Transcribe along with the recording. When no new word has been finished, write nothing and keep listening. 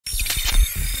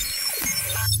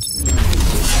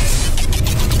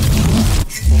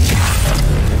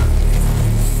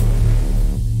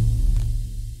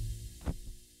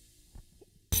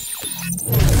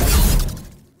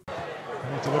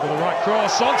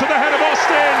onto the head of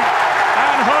Austin,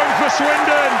 and home for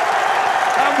Swindon.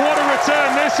 And what a return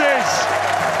this is!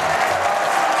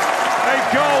 A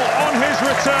goal on his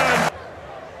return.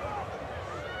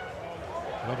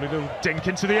 Lovely little dink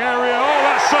into the area. Oh,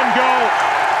 that's some goal!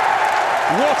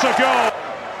 What a goal!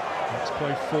 Let's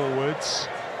play forwards.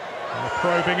 And they're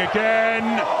probing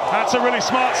again. That's a really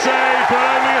smart save, but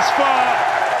only as far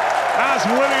as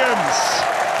Williams.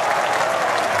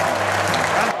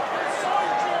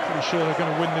 Pretty sure they're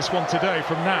going to win this one today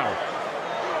from now.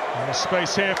 And there's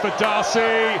space here for Darcy,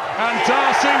 and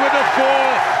Darcy with a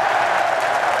fourth.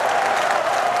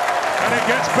 And it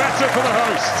gets better for the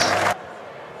hosts.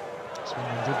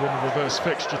 Swindon did win the reverse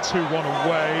fixture 2-1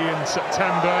 away in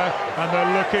September, and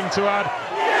they're looking to add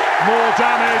more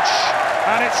damage,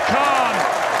 and it's Khan.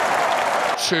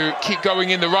 To keep going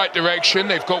in the right direction,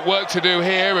 they've got work to do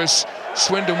here as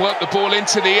Swindon work the ball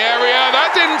into the area.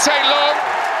 That didn't take long.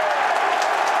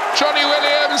 Johnny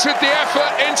Williams with the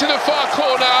effort into the far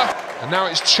corner. And now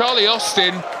it's Charlie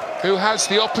Austin who has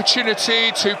the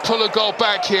opportunity to pull a goal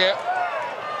back here.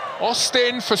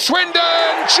 Austin for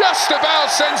Swindon, just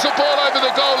about sends the ball over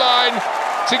the goal line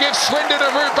to give Swindon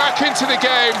a route back into the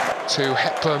game. To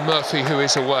Hepburn Murphy, who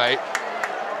is away.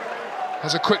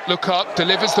 Has a quick look up,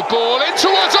 delivers the ball in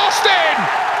towards Austin!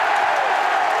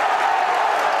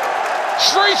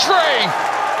 3-3!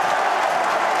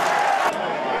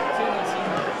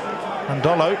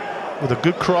 Mandolo with a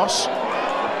good cross,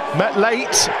 met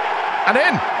late and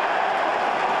in,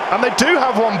 and they do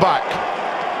have one back.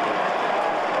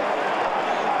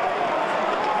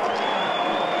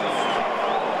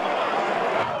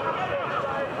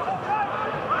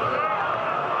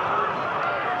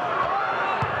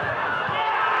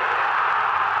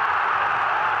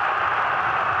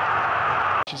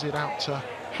 It out to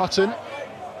Hutton.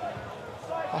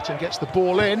 Hutton gets the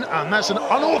ball in, and that's an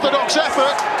unorthodox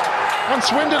effort, and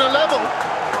Swindon are level.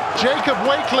 Jacob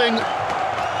Wakeling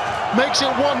makes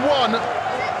it 1-1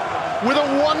 with a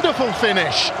wonderful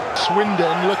finish.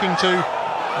 Swindon looking to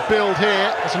build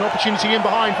here. There's an opportunity in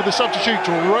behind for the substitute,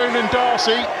 Ronan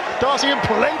Darcy. Darcy in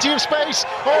plenty of space.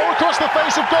 Oh, across the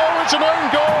face of goal, it's an own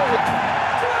goal.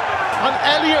 And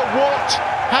Elliot Watt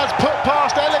has put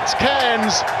past Alex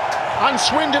Cairns. And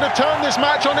Swindon have turned this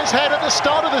match on its head at the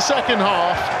start of the second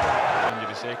half.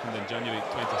 January 2nd and January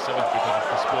 27th because of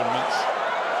postponements.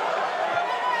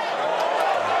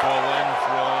 The ball in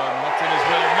from Hutton as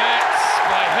well. Met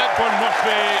by Hepburn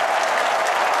Murphy.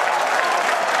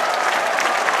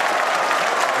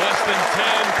 Less than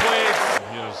 10 played.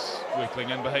 Here's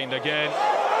Wakeling in behind again.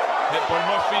 Hepburn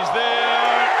Murphy's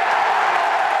there.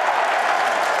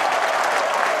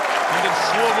 And in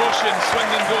slow motion,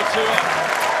 Swindon go to it.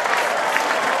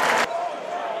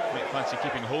 Fancy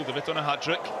keeping hold of it on a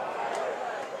hat-trick.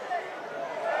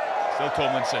 Still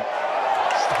Tomlinson.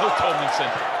 Still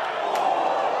Tomlinson.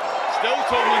 Still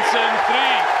Tomlinson, 3.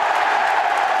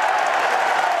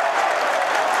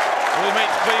 Well, he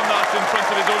might claim that in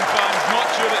front of his own fans. Not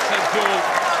sure it's his goal.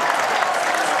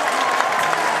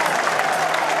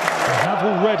 They have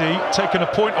already taken a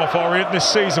point off Orient this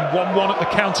season, 1-1 at the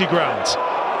county ground.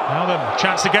 Now then,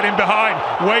 chance to get in behind.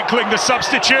 Wakeling, the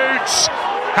substitutes,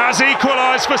 has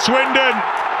equalised for Swindon.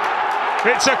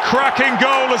 It's a cracking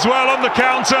goal as well on the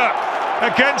counter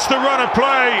against the run of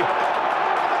play.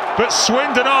 But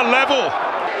Swindon are level.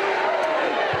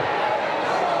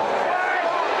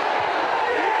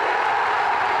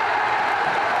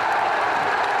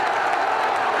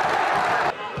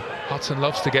 Hutton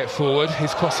loves to get forward.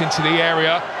 His cross into the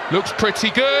area looks pretty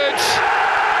good.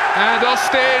 And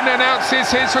Austin announces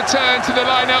his return to the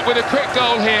lineup with a quick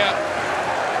goal here.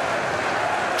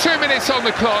 2 minutes on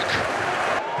the clock.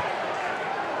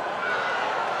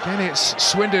 Again, it's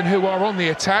Swindon who are on the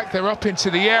attack. They're up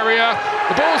into the area.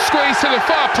 The ball squeezed to the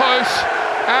far post,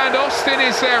 and Austin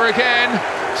is there again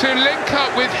to link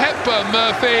up with Hepburn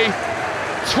Murphy.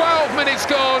 12 minutes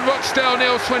gone. Rochdale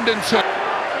 0, Swindon 2.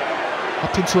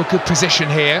 Up into a good position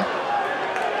here.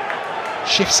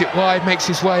 Shifts it wide, makes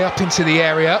his way up into the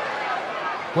area.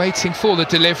 Waiting for the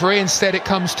delivery. Instead, it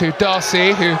comes to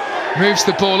Darcy, who moves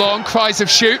the ball on, cries of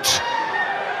shoot.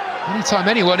 Anytime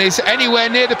anyone is anywhere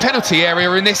near the penalty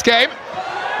area in this game.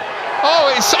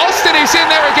 Oh, it's Austin who's in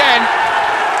there again.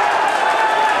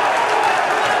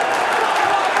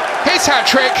 His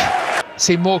hat-trick.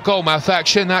 Seen more goalmouth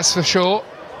action, that's for sure.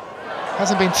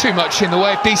 Hasn't been too much in the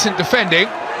way of decent defending.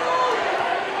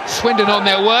 Swindon on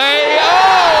their way.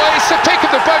 Oh, it's the pick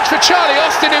of the bunch for Charlie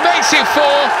Austin, who makes it 4.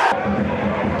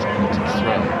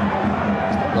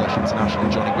 Welsh international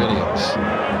Johnny Williams.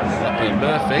 Hepburn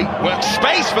Murphy works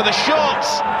space for the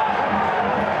shots.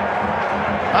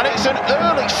 and it's an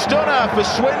early stunner for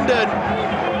Swindon.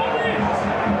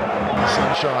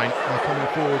 Sunshine, they're coming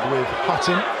forward with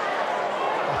Hutton.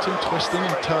 Hutton twisting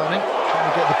and turning, trying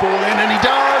to get the ball in, and he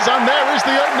does, and there is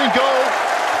the opening goal.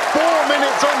 4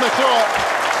 minutes on the clock,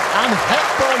 and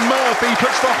Hepburn Murphy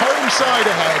puts the home side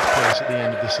ahead. Place at the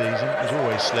end of the season is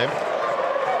always slim.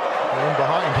 They're in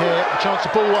behind here, a chance to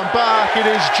pull one back. It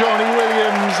is Johnny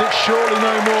Williams. It's surely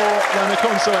no more than a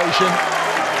consolation.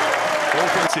 Ball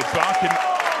gets it back and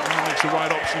makes the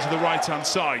right option to the right-hand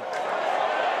side.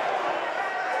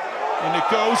 In it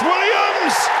goes,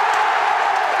 Williams!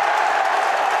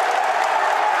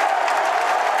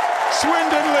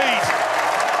 Swindon lead.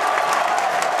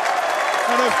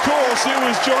 And of course it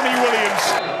was Johnny Williams.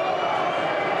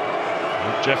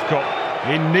 Jeffcott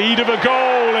in need of a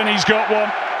goal, and he's got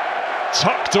one.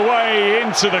 Tucked away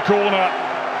into the corner.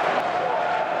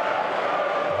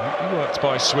 Worked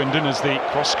by Swindon as the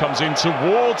cross comes in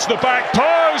towards the back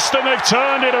post, and they've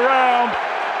turned it around.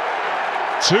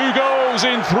 2 goals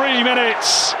in 3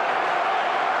 minutes.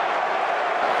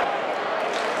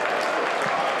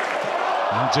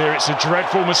 Oh dear, it's a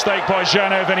dreadful mistake by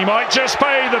Janev, and he might just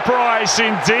pay the price.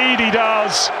 Indeed he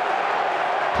does.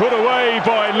 Put away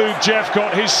by Luke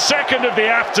Jeffcott, his second of the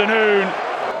afternoon.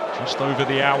 Just over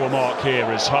the hour mark here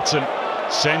as Hutton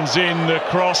sends in the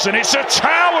cross, and it's a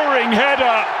towering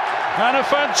header and a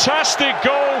fantastic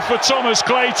goal for Thomas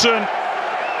Clayton,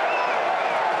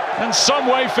 and some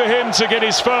way for him to get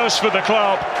his first for the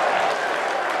club.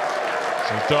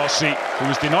 So Darcy, who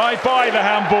was denied by the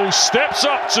handball, steps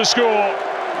up to score.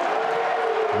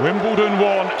 Wimbledon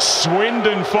 1,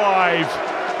 Swindon 5.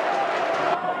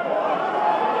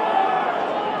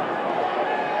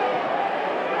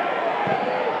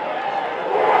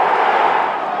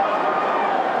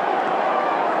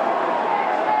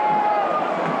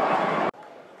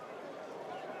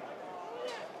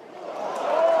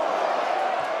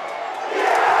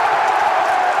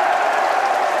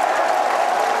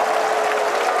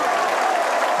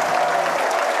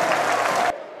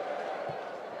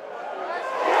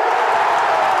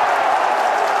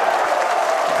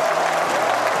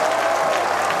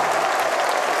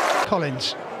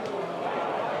 Collins.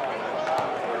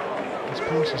 His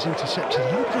pass is intercepted. A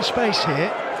lot of space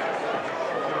here.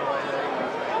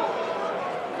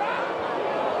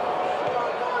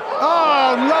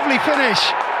 Oh, lovely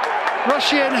finish.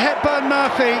 Russian Hepburn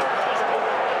Murphy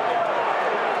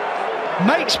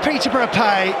makes Peterborough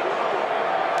pay.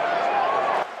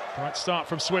 Right start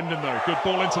from Swindon though. Good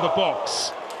ball into the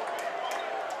box.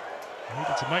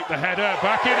 Needed to make the header.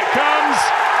 Back in it comes.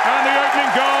 And the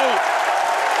opening goal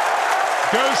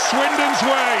goes Swindon's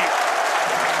way,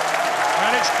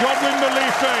 and it's Godwin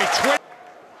Malife.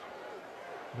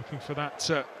 Looking for that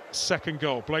second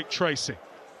goal, Blake Tracy.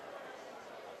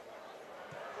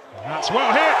 And that's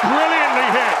well hit, brilliantly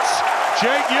hit.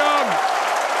 Jake Young,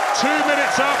 2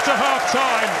 minutes after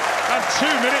half-time, and 2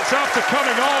 minutes after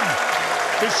coming on.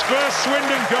 His first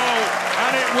Swindon goal,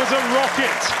 and it was a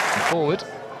rocket. Forward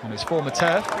on his former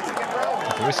turf,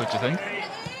 if there is such a thing.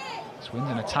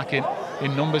 Swindon attacking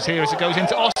in numbers here as it goes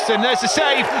into Austin. There's the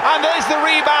save, and there's the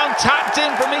rebound, tapped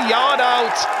in from a yard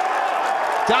out.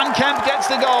 Dan Kemp gets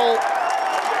the goal.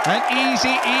 An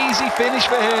easy finish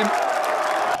for him.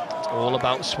 It's all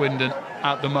about Swindon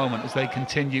at the moment as they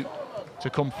continue to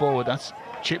come forward. That's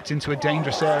chipped into a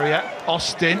dangerous area.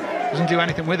 Austin doesn't do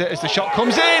anything with it as the shot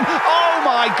comes in. Oh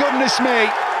my goodness me!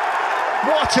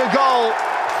 What a goal!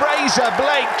 Fraser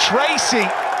Blake Tracy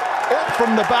up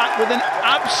from the back with an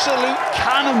absolute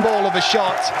cannonball of a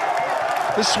shot.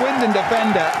 The Swindon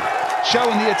defender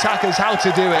showing the attackers how to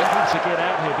do it. To get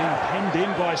out here, being penned in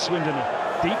by Swindon. A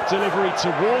deep delivery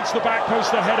towards the back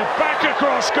post, the header back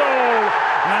across goal,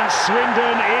 and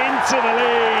Swindon into the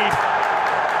lead.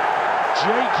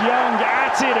 Jake Young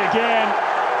at it again.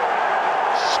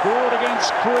 Scored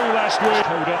against Crewe last week.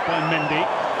 Held up by Mendy.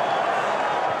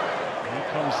 Here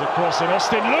comes the cross, and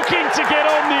Austin looking to get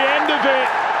on the end of it.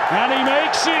 And he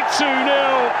makes it 2-0.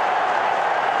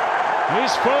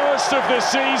 His first of the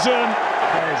season.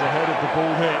 Players ahead of the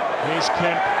ball here. Here's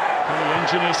Kemp. Can he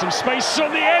engineer some space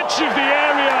on the edge of the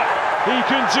area? He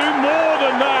can do more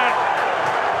than that.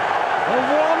 A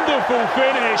wonderful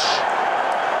finish.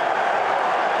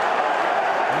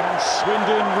 And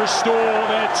Swindon restore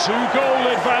their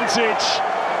 2-goal advantage.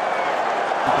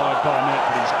 By Barnett,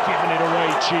 but he's given it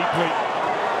away cheaply.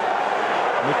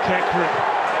 McKechran.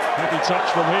 Heavy touch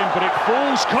from him, but it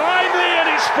falls kindly, and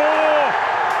it's 4.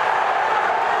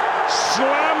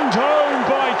 Slammed home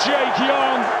by Jake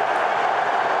Young.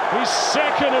 His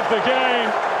second of the game.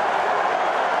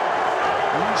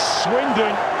 And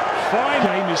Swindon, fine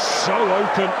game is so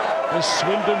open. as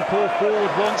Swindon pull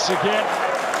forward once again.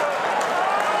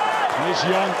 Here's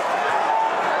Young.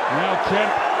 Now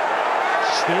Kemp.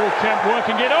 Still Kemp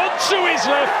working it onto his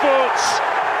left foot.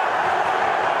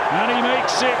 And he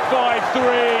makes it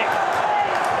 5-3.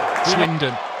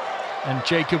 Swindon and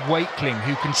Jacob Wakeling,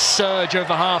 who can surge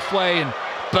over halfway and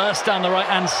burst down the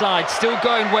right-hand side. Still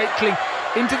going, Wakeling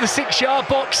into the 6-yard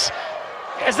box.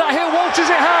 Is that here Walters?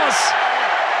 It has!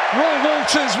 Roy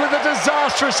Walters with a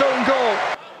disastrous own goal.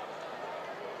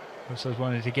 Also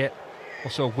wanted to get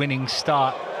also a winning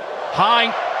start.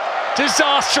 High,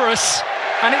 disastrous,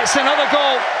 and it's another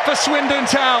goal for Swindon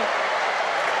Town.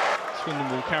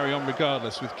 Swindon will carry on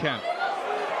regardless with Kemp.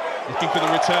 Looking for the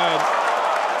return.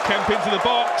 Kemp into the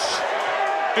box.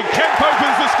 And Kemp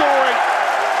opens the scoring.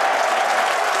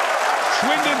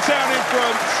 Swindon Town in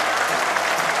front.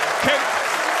 Kemp,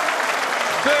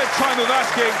 third time of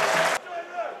asking.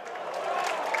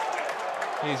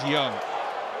 Here's Young.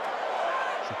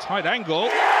 It's a tight angle.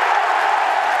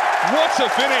 What a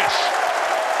finish!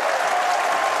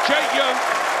 Jake Young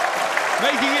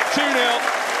making it 2-0.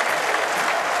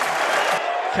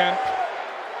 Kemp,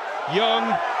 Young,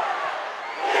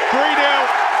 3-0.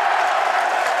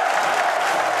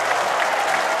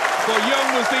 Well, Young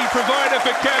was the provider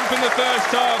for Kemp in the first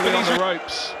half, and he's on the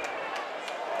ropes.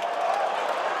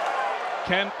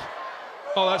 Kemp,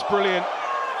 oh, that's brilliant.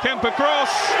 Kemp across,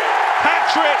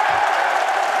 hat-trick.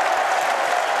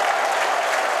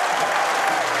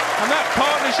 And that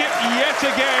partnership yet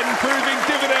again proving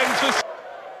dividends for...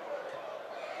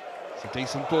 It's a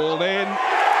decent ball in.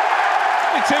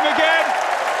 It's him again.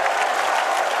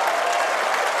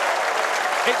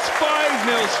 It's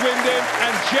 5-0 Swindon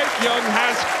and Jake Young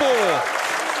has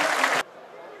 4.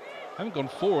 Haven't gone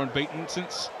 4 unbeaten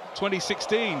since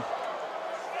 2016.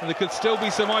 And there could still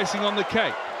be some icing on the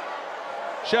cake.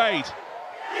 Shade.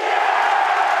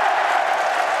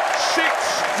 6-0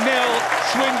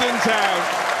 Swindon Town.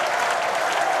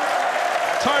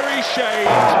 Tyrese Shade.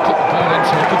 Put the ball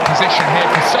into a good position here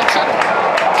for Sutton.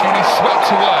 Julie swept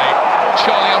away.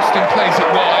 Charlie Austin plays it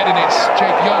wide, and it's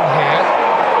Jake Young here.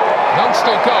 Young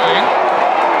still going.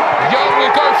 Young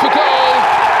will go for goal.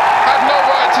 Had no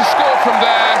right to score from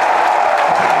there.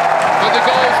 But the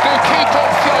goals do keep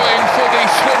on flowing for the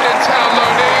Swindon Town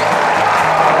loanee.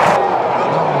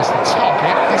 Young was the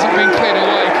target. Hasn't been cleared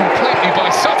away completely by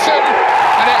Sutton.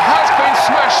 And it has been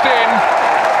smashed in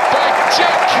by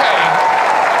Jack Kane.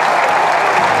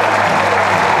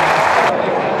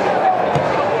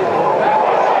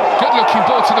 Looking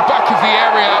ball to the back of the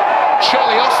area.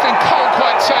 Charlie Austin can't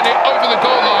quite turn it over the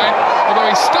goal line, although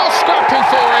he's still scrapping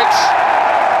for it.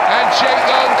 And Jake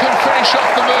Young can finish off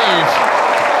the move.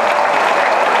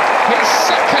 His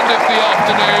second of the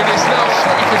afternoon is now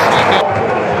 3 for Swindon.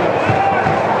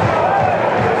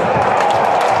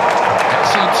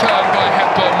 Excellent turn by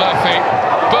Hepburn Murphy.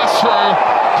 Bursts through,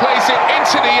 plays it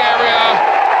into the area,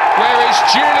 where it's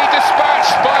duly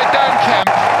dispatched by Dan Kemp.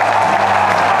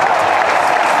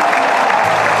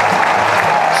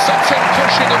 Sutton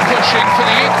pushing and pushing for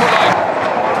the equaliser.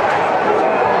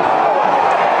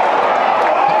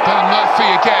 Hepburn Murphy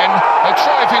again, a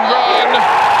driving run,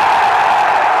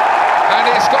 and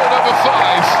it's goal number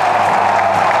 5.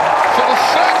 For the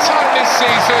third time this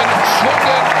season,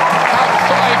 Swindon have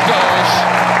 5 goals.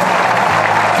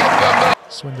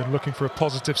 Swindon looking for a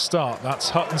positive start. That's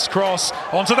Hutton's cross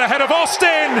onto the head of Austin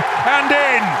and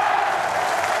in.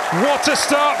 What a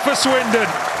start for Swindon.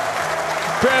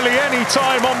 Barely any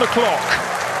time on the clock,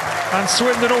 and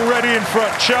Swindon already in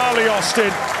front. Charlie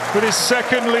Austin with his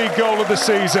second league goal of the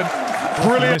season.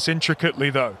 Brilliant. This intricately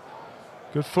though.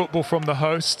 Good football from the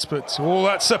hosts, but oh,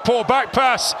 that's a poor back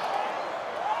pass.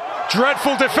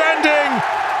 Dreadful defending,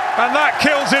 and that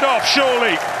kills it off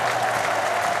surely.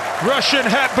 Russian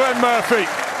Hepburn Murphy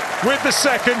with the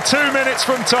second, 2 minutes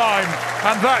from time,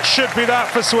 and that should be that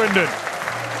for Swindon.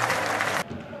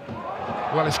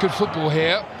 Well, it's good football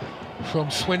here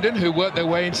from Swindon, who work their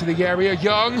way into the area.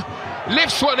 Young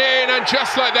lifts one in, and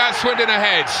just like that, Swindon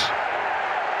ahead.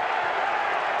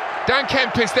 Dan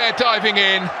Kemp is there diving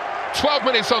in. 12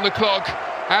 minutes on the clock,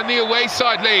 and the away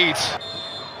side leads.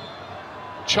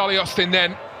 Charlie Austin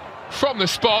then, from the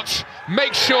spot,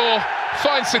 makes sure,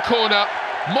 finds the corner.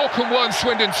 Morecambe 1,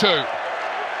 Swindon 2.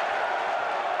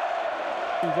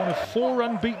 One of 4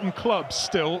 unbeaten clubs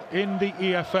still in the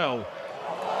EFL.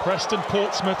 Preston,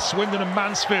 Portsmouth, Swindon and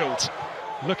Mansfield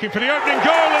looking for the opening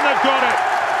goal, and they've got it.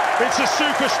 It's a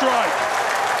super strike.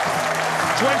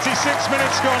 26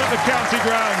 minutes gone at the county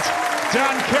ground.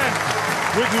 Dan Kemp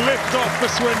with lift off for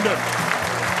Swindon.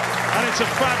 And it's a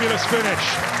fabulous finish.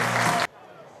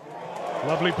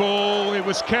 Lovely ball, it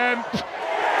was Kemp.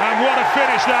 And what a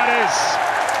finish that is.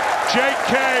 Jake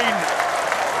Kane.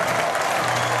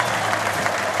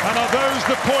 And are those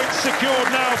the points secured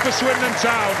now for Swindon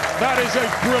Town? That is a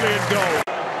brilliant goal.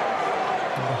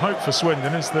 And the hope for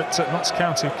Swindon is that Notts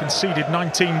County have conceded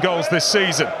 19 goals this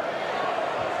season.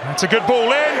 That's a good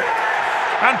ball in,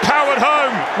 and powered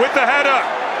home with the header.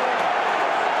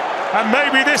 And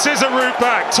maybe this is a route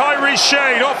back. Tyrese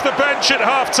Shade off the bench at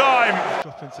half-time.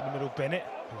 Drop into the middle, Bennett.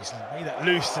 He's made that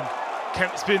loose, and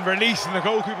Kemp's been released, and the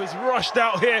goalkeeper's rushed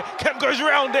out here. Kemp goes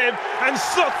round him and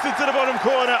slots into the bottom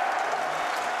corner.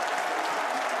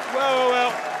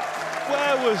 Well,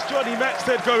 where was Johnny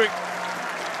Maxted going?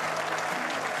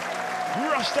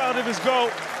 Rushed out of his goal.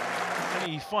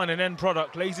 And he find an end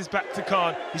product, lays his back to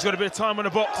Khan. He's got a bit of time on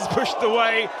the box, he's pushed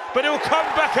away, but he'll come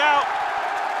back out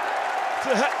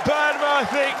to Hepburn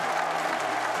Murphy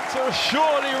to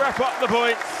surely wrap up the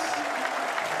points.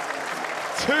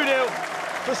 2-0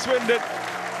 for Swindon.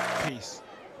 Peace.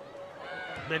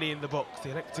 Many in the box,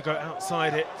 they elect to go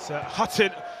outside it.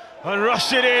 Hutton and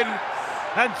rush it in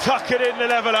and tuck it in the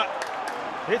leveller.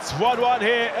 It's 1-1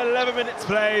 here, 11 minutes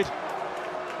played.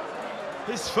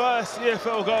 His first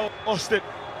EFL goal. Austin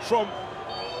from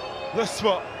the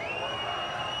spot.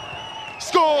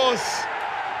 Scores!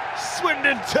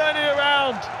 Swindon turning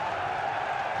around.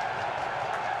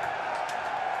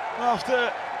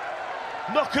 After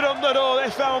knocking on the door,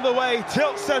 they found the way.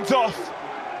 Tilt sent off.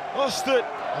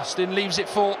 Austin leaves it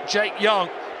for Jake Young.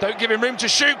 Don't give him room to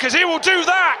shoot, because he will do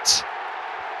that!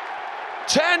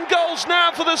 10 goals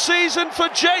now for the season for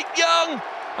Jake Young,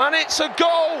 and it's a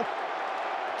goal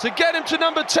to get him to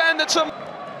number 10. That's a...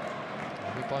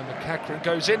 by McCackran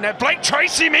goes in there. Blake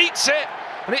Tracy meets it,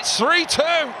 and it's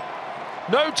 3-2.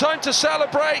 No time to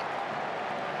celebrate.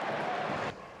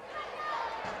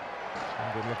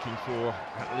 Swindon looking for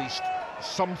at least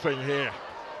something here.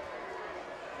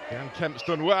 Dan Kemp's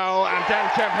done well, and Dan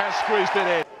Kemp has squeezed it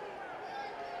in.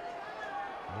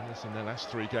 Winners in their last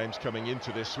 3 games coming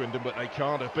into this, Swindon, but they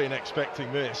can't have been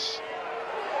expecting this.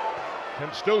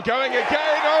 Kemp still going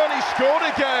again, oh, and he scored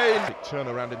again! Big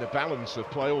turnaround in the balance of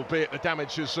play, albeit the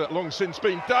damage has long since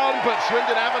been done, but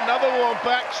Swindon have another one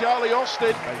back. Charlie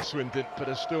Austin. Swindon, but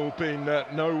has still been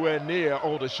nowhere near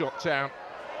Aldershot Town.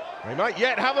 They might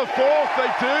yet have a fourth,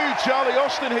 they do. Charlie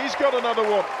Austin, he's got another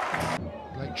one.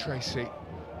 Blake Tracy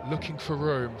looking for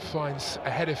room, finds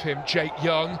ahead of him Jake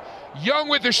Young. Young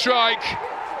with the strike.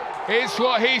 It's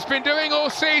what he's been doing all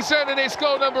season, and it's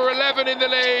goal number 11 in the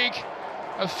league.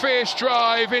 A fierce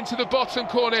drive into the bottom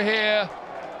corner here,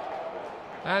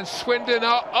 and Swindon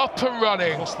are up and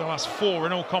running. Lost the last 4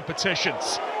 in all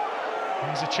competitions.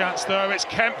 Here's a chance though, it's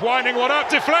Kemp winding one up,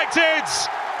 deflected,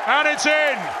 and it's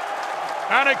in.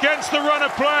 And against the run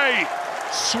of play,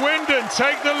 Swindon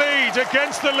take the lead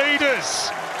against the leaders.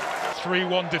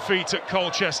 3-1 defeat at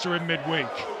Colchester in midweek.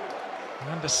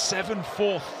 And a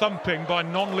 7-4 thumping by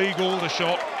non-league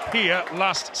Aldershot here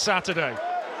last Saturday.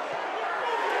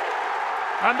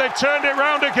 And they've turned it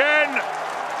round again,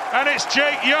 and it's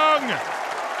Jake Young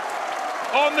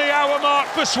on the hour mark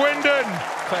for Swindon.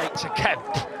 Fake to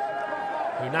Kemp,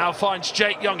 who now finds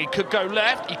Jake Young. He could go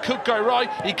left, he could go right,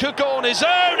 he could go on his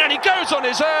own, and he goes on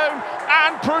his own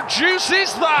and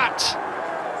produces that.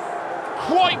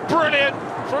 Quite brilliant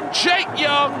from Jake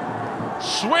Young.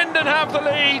 Swindon have the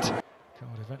lead.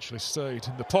 God eventually stayed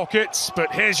in the pockets,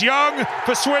 but here's Young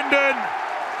for Swindon,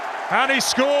 and he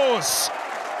scores.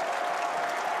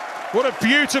 What a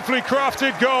beautifully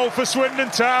crafted goal for Swindon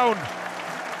Town.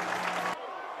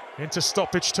 Into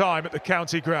stoppage time at the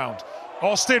county ground.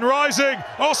 Austin rising,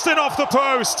 Austin off the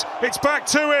post. It's back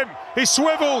to him, he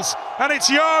swivels, and it's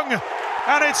Young,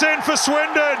 and it's in for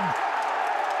Swindon.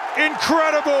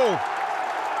 Incredible.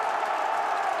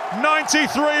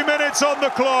 93 minutes on the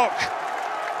clock.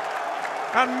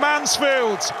 And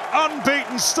Mansfield's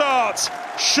unbeaten start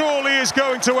surely is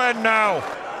going to end now.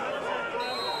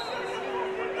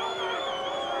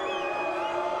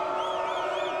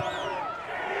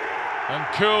 And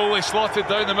coolly slotted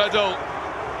down the middle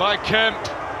by Kemp.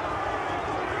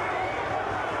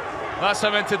 That's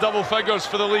him into double figures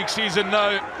for the league season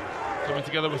now. Coming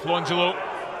together with Longelo.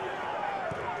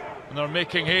 And they're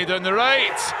making hay down the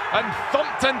right. And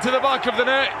thumped into the back of the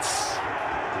net.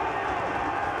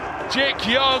 Jake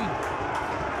Young.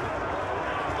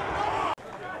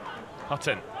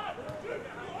 Hutton.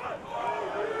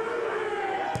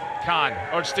 Khan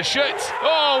urged to shoot.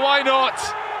 Oh, why not?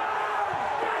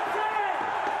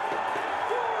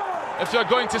 If you're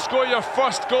going to score your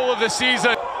first goal of the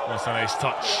season. That's a nice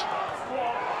touch.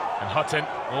 And Hutton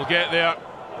will get there.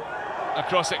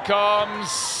 Across it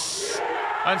comes.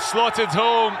 And slotted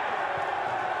home.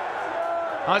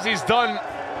 As he's done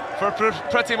for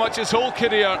pretty much his whole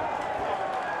career.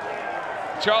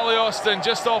 Charlie Austin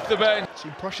just off the bench.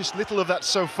 Seen precious little of that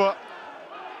so far.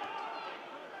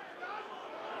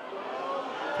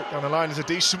 Put down the line is a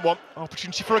decent one.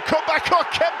 Opportunity for a cutback. Oh,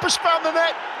 Kemp has found the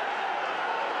net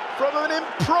from an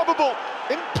improbable,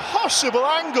 impossible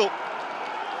angle.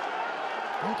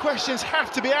 And questions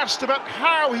have to be asked about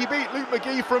how he beat Luke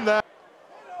McGee from there.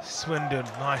 Swindon,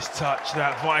 nice touch,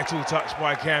 that vital touch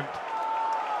by Kemp.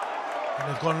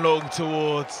 And they've gone long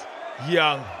towards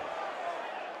Young.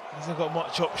 Hasn't got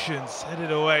much options,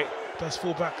 headed away, does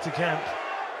fall back to Kemp.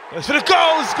 Goes for the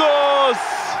goal, scores!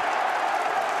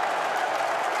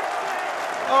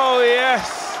 Oh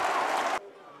yes!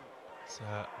 So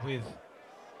with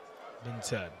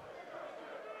Minturn.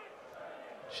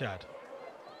 Shad.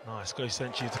 Nice, goes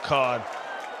century to Khan.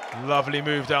 Lovely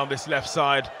move down this left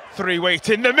side. 3-weight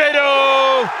in the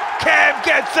middle! Kemp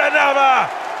gets another!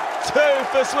 2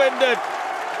 for Swindon.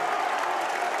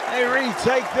 They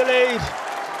retake the lead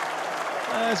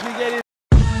as we get in.